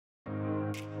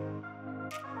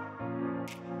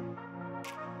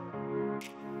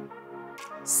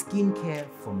skincare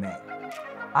for men.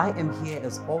 I am here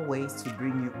as always to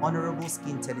bring you honorable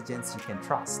SKINtelligence you can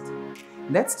trust.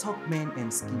 Let's talk men and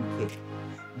skincare.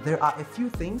 There are a few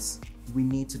things we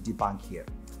need to debunk here.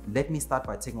 Let me start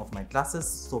by taking off my glasses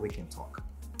so we can talk.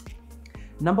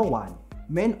 Number 1,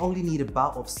 men only need a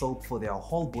bar of soap for their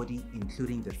whole body,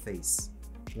 including the face.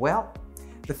 Well,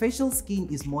 the facial skin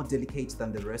is more delicate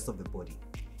than the rest of the body.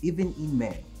 Even in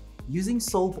men, using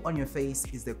soap on your face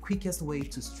is the quickest way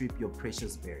to strip your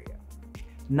precious barrier.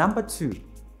 Number 2,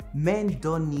 men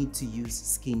don't need to use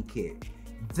skincare.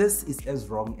 This is as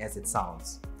wrong as it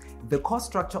sounds. The core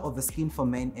structure of the skin for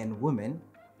men and women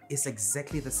is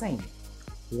exactly the same.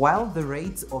 While the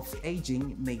rate of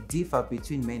aging may differ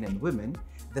between men and women,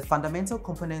 the fundamental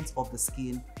components of the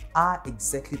skin are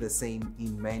exactly the same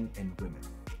in men and women.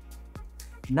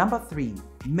 Number 3,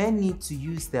 men need to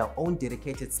use their own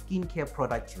dedicated skincare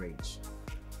product range.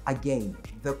 Again,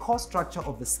 the core structure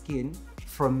of the skin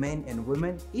for men and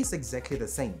women is exactly the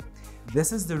same.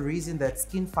 This is the reason that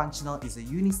Skin Functional is a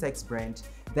unisex brand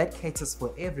that caters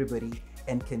for everybody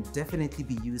and can definitely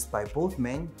be used by both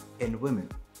men and women.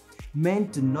 Men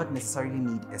do not necessarily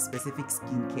need a specific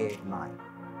skincare line.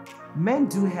 Men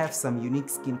do have some unique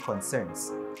skin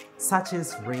concerns, such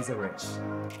as razor rash.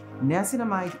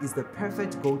 Niacinamide is the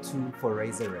perfect go-to for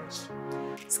razor rash.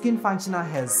 Skin Functional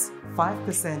has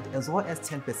 5% as well as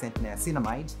 10%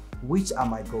 niacinamide, which are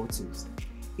my go-tos.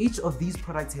 Each of these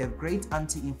products have great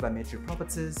anti-inflammatory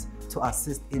properties to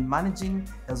assist in managing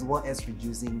as well as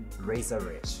reducing razor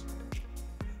rash.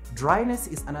 Dryness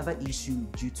is another issue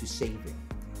due to shaving.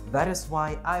 That is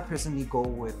why I personally go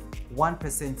with 1%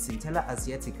 Centella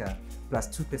asiatica plus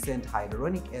 2%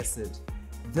 hyaluronic acid.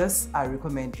 This I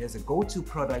recommend as a go-to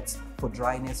product for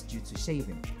dryness due to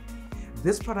shaving.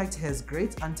 This product has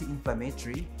great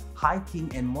anti-inflammatory, hiking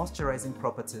and moisturizing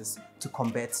properties to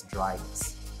combat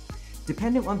dryness.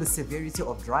 Depending on the severity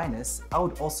of dryness, I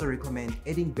would also recommend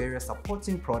adding barrier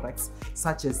supporting products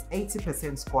such as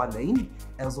 80% squalane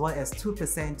as well as 2%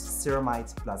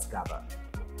 ceramide plus GABA.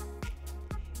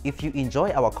 If you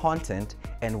enjoy our content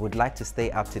and would like to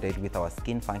stay up to date with our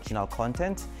Skin Functional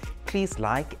content, please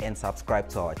like and subscribe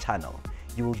to our channel.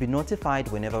 You will be notified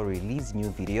whenever we release new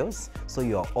videos, so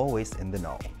you are always in the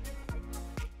know.